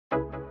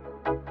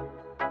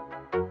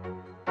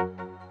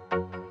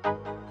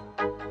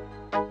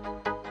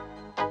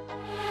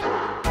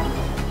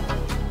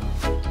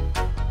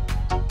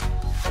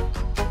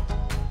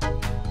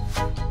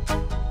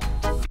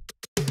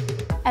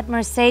At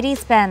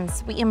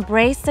Mercedes-Benz, we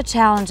embrace the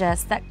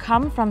challenges that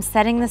come from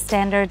setting the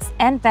standards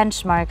and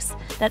benchmarks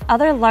that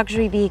other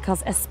luxury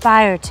vehicles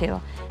aspire to,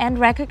 and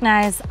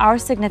recognize our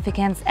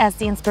significance as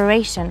the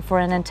inspiration for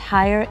an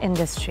entire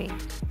industry.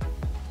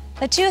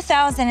 The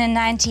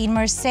 2019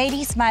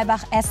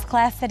 Mercedes-Maybach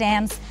S-Class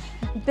sedans,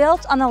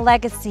 built on the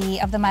legacy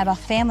of the Maybach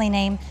family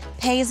name,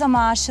 pays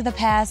homage to the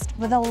past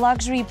with a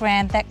luxury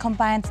brand that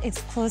combines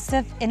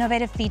exclusive,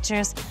 innovative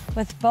features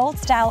with bold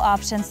style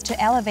options to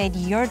elevate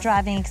your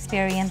driving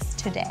experience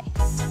today.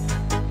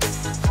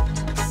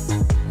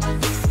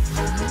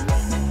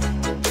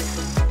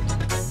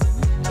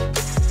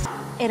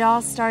 It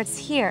all starts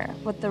here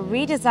with the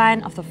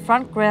redesign of the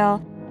front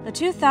grille. The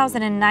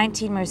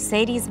 2019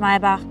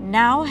 Mercedes-Maybach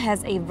now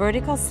has a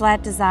vertical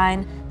slat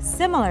design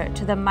similar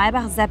to the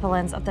Maybach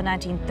Zeppelins of the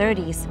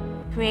 1930s,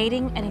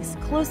 creating an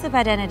exclusive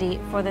identity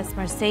for this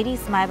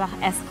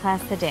Mercedes-Maybach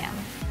S-Class sedan.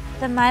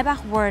 The Maybach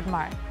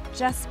wordmark,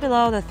 just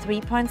below the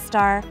three-point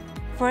star,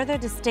 further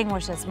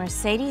distinguishes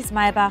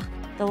Mercedes-Maybach,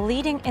 the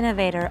leading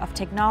innovator of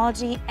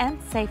technology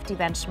and safety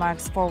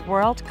benchmarks for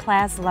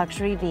world-class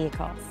luxury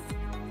vehicles.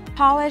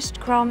 Polished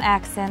chrome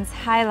accents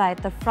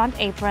highlight the front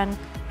apron,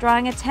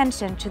 drawing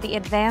attention to the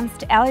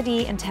advanced LED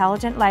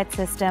intelligent light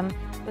system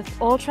with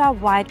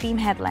ultra-wide beam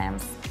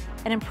headlamps,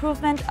 an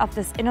improvement of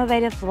this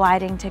innovative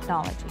lighting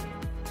technology.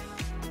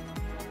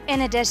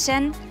 In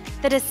addition,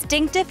 the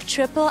distinctive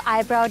triple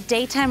eyebrow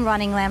daytime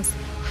running lamps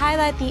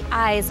highlight the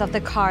eyes of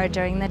the car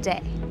during the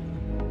day.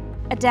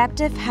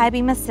 Adaptive high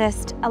beam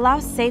assist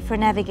allows safer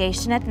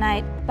navigation at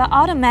night by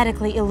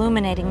automatically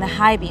illuminating the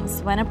high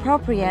beams when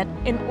appropriate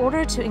in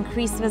order to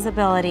increase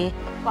visibility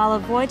while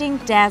avoiding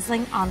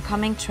dazzling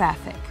oncoming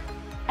traffic.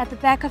 At the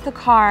back of the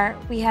car,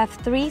 we have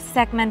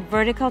 3-segment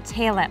vertical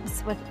tail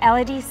lamps with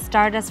LED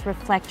stardust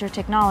reflector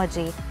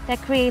technology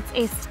that creates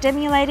a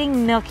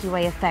stimulating Milky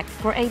Way effect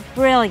for a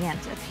brilliant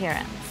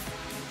appearance.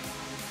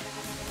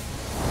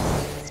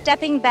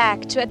 Stepping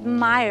back to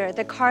admire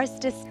the car's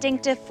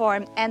distinctive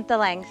form and the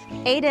length,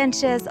 8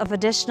 inches of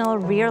additional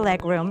rear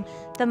legroom,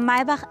 the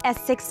Maybach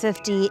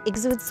S650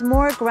 exudes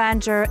more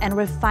grandeur and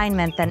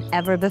refinement than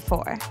ever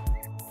before.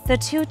 The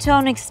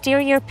two-tone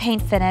exterior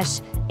paint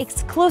finish,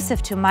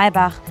 exclusive to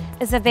Maybach,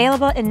 is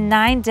available in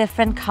 9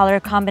 different color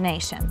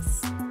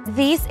combinations.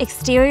 These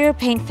exterior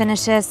paint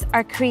finishes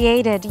are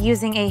created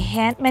using a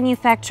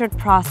hand-manufactured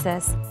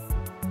process.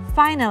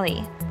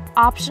 Finally,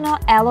 optional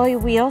alloy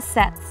wheel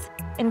sets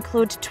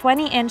include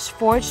 20-inch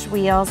forged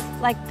wheels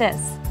like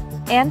this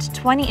and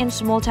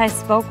 20-inch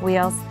multi-spoke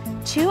wheels,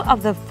 2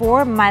 of the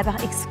 4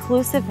 Maybach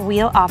exclusive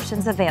wheel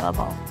options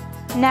available.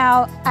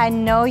 Now, I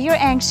know you're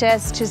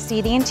anxious to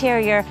see the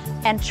interior,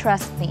 and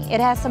trust me,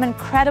 it has some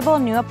incredible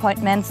new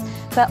appointments,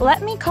 but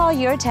let me call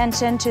your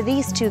attention to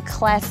these 2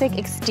 classic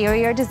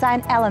exterior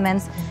design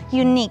elements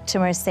unique to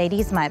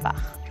Mercedes-Maybach.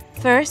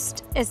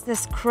 First is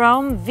this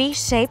chrome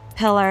V-shaped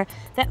pillar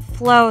that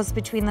flows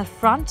between the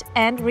front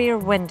and rear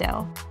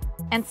window.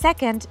 And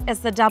second is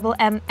the double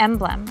M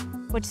emblem,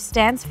 which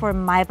stands for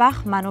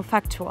Maybach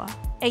Manufaktur,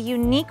 a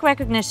unique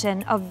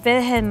recognition of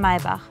Wilhelm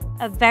Maybach,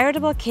 a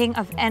veritable king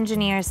of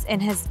engineers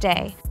in his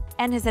day,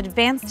 and his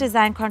advanced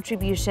design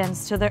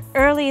contributions to the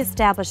early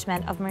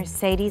establishment of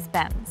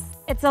Mercedes-Benz.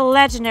 It's a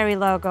legendary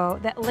logo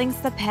that links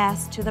the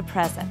past to the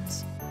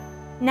present.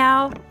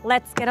 Now,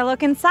 let's get a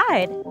look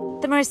inside.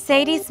 The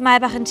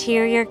Mercedes-Maybach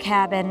interior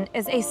cabin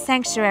is a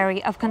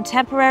sanctuary of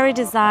contemporary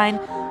design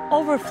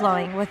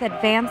overflowing with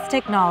advanced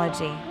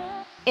technology.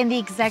 In the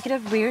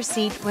executive rear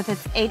seat with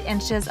its 8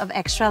 inches of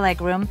extra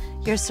legroom,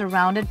 you're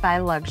surrounded by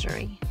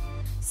luxury.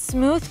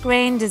 Smooth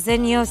grain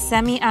Designo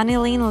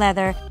semi-aniline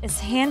leather is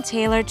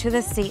hand-tailored to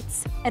the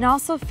seats and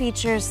also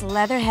features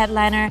leather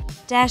headliner,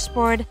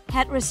 dashboard,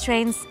 head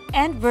restraints,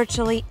 and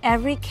virtually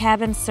every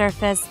cabin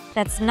surface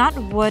that's not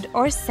wood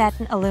or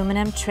satin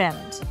aluminum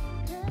trimmed.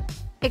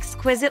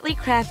 Exquisitely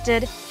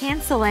crafted,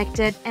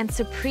 hand-selected, and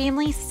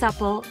supremely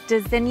supple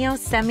Designo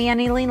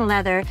semi-aniline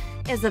leather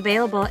is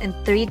available in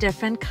 3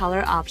 different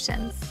color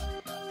options.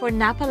 For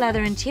Napa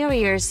leather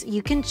interiors,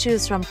 you can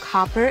choose from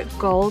copper,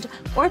 gold,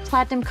 or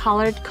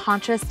platinum-colored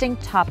contrasting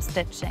top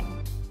stitching.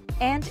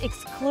 And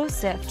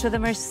exclusive to the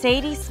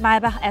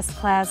Mercedes-Maybach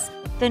S-Class,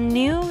 the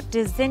new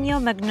Designo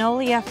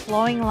Magnolia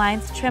flowing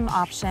lines trim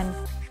option,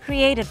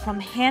 created from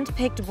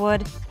hand-picked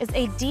wood, is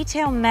a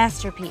detail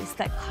masterpiece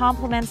that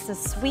complements the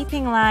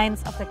sweeping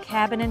lines of the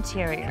cabin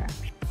interior.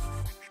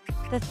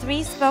 The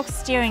 3-spoke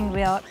steering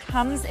wheel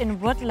comes in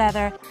wood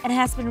leather and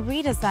has been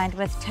redesigned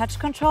with touch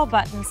control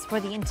buttons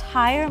for the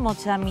entire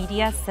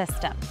multimedia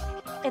system.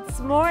 It's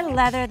more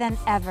leather than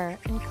ever,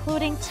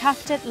 including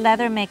tufted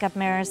leather makeup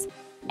mirrors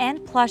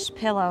and plush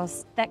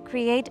pillows that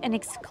create an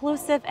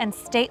exclusive and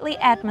stately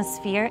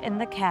atmosphere in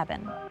the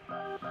cabin.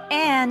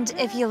 And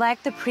if you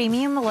like the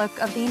premium look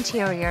of the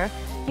interior,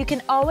 you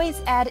can always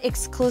add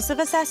exclusive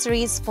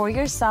accessories for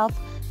yourself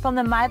from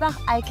the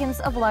Maybach Icons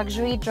of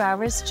Luxury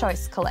Driver's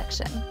Choice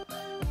collection.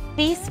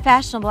 These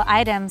fashionable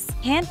items,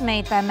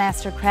 handmade by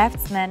master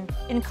craftsmen,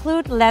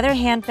 include leather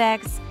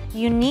handbags,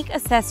 unique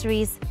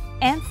accessories,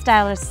 and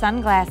stylish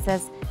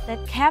sunglasses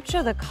that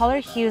capture the color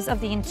hues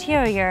of the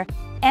interior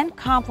and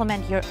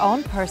complement your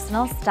own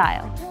personal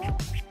style.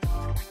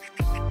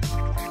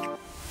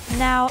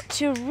 Now,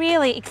 to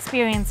really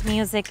experience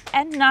music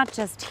and not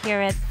just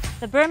hear it,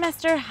 the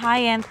Burmester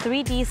high-end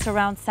 3D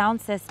surround sound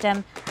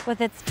system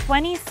with its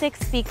 26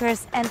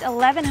 speakers and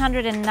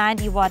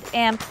 1190-watt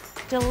amp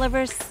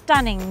delivers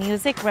stunning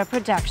music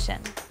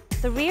reproduction.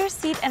 The rear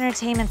seat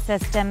entertainment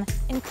system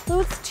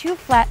includes 2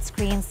 flat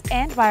screens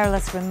and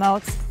wireless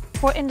remotes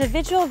for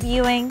individual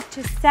viewing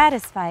to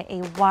satisfy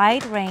a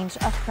wide range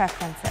of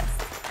preferences.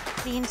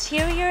 The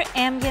interior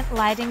ambient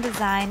lighting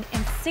design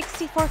in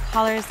 64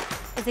 colors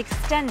is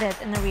extended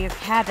in the rear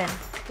cabin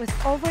with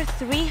over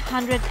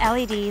 300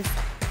 LEDs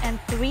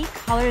and 3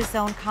 color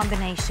zone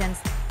combinations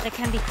that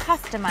can be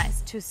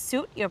customized to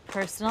suit your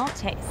personal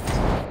taste.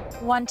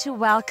 Want to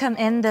welcome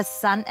in the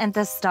sun and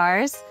the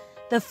stars?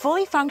 The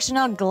fully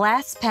functional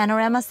glass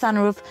panorama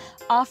sunroof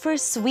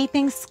offers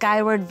sweeping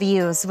skyward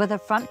views with a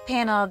front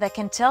panel that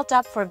can tilt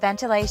up for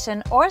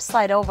ventilation or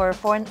slide over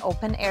for an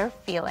open-air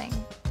feeling.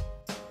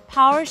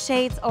 Power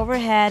shades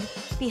overhead,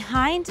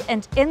 behind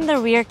and in the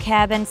rear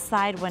cabin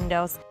side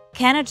windows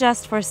can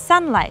adjust for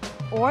sunlight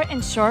or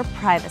ensure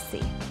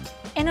privacy.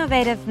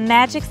 Innovative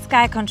Magic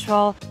Sky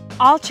Control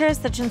alters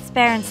the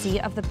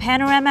transparency of the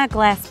panorama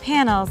glass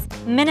panels,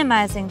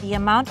 minimizing the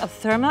amount of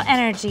thermal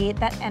energy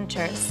that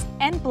enters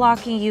and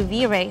blocking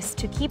UV rays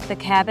to keep the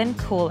cabin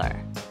cooler.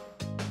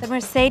 The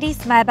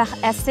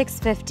Mercedes-Maybach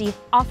S650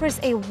 offers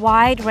a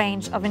wide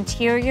range of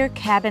interior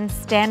cabin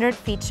standard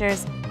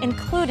features,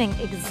 including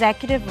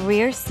executive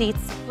rear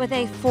seats with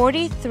a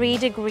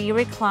 43-degree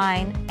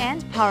recline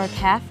and power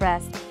calf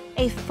rest,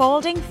 a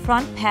folding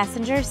front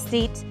passenger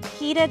seat,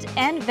 heated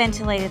and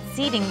ventilated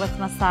seating with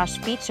massage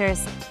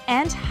features,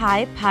 and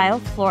high pile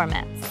floor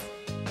mats.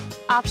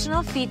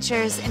 Optional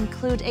features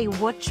include a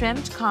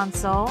wood-trimmed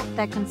console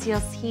that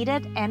conceals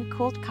heated and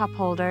cooled cup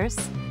holders,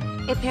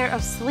 a pair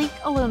of sleek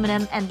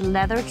aluminum and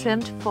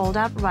leather-trimmed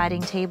fold-out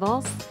writing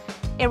tables,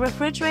 a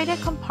refrigerated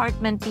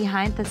compartment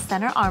behind the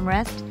center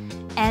armrest,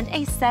 and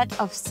a set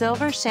of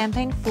silver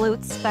champagne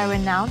flutes by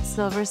renowned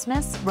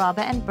silversmiths Robbe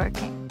 &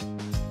 Birking.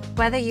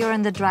 Whether you're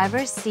in the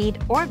driver's seat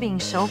or being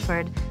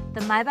chauffeured,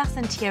 the Maybach's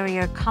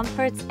interior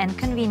comforts and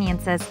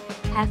conveniences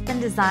have been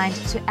designed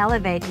to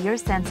elevate your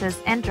senses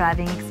and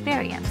driving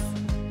experience.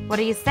 What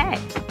do you say?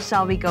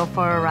 Shall we go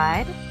for a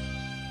ride?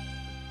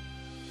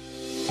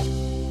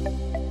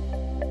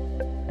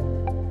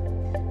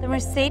 The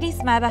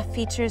Mercedes-Maybach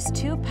features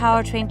 2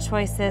 powertrain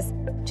choices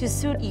to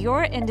suit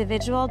your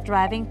individual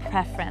driving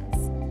preference.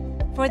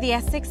 For the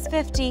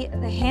S650,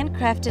 the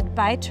handcrafted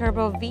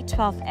bi-turbo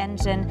V12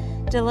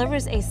 engine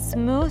delivers a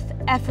smooth,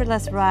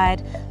 effortless ride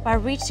while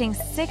reaching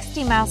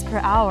 60 miles per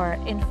hour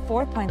in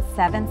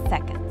 4.7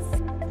 seconds.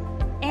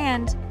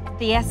 And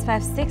the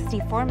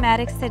S560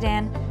 4MATIC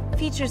sedan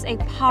features a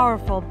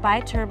powerful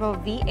bi-turbo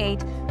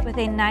V8 with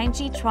a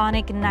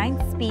 9G-tronic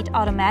 9-speed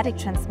automatic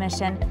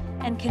transmission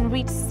and can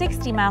reach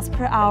 60 miles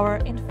per hour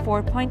in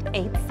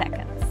 4.8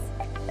 seconds.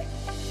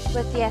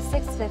 With the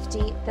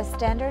S650, the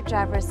standard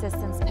driver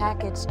assistance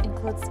package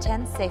includes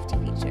 10 safety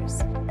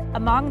features.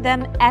 Among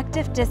them,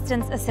 Active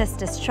Distance Assist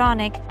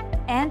Distronic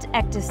and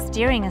Active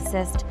Steering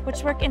Assist,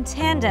 which work in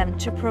tandem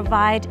to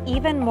provide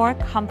even more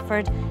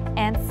comfort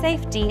and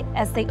safety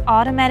as they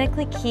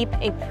automatically keep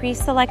a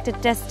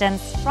pre-selected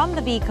distance from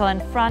the vehicle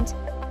in front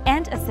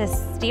and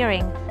assist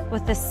steering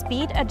with the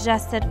speed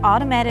adjusted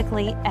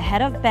automatically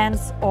ahead of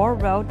bends or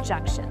road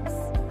junctions.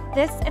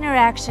 This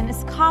interaction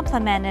is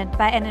complemented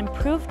by an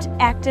improved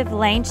active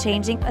lane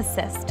changing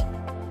assist.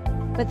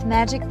 With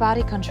Magic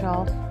Body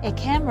Control, a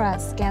camera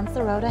scans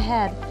the road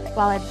ahead,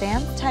 while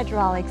advanced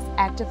hydraulics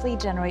actively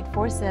generate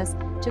forces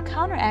to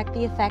counteract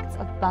the effects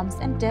of bumps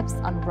and dips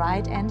on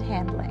ride and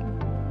handling.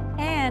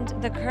 And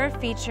the curve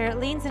feature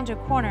leans into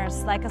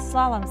corners like a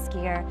slalom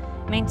skier,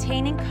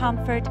 maintaining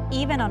comfort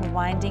even on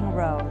winding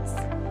roads.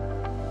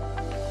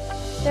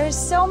 There's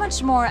so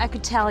much more I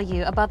could tell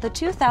you about the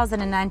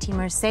 2019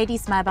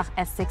 Mercedes-Maybach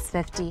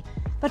S650,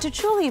 but to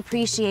truly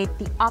appreciate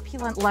the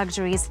opulent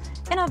luxuries,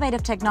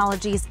 innovative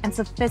technologies, and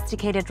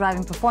sophisticated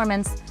driving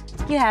performance,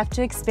 you have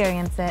to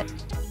experience it.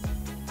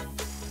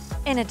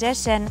 In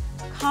addition,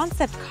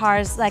 concept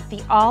cars like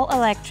the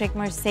all-electric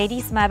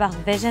Mercedes-Maybach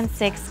Vision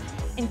 6,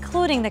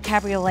 including the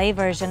cabriolet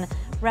version,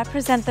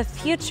 represent the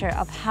future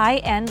of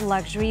high-end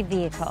luxury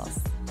vehicles.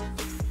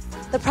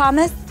 The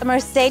promise a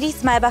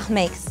Mercedes-Maybach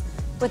makes.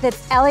 With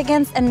its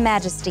elegance and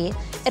majesty,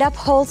 it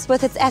upholds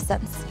with its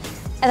essence,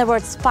 and the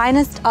world's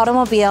finest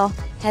automobile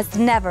has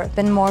never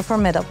been more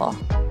formidable.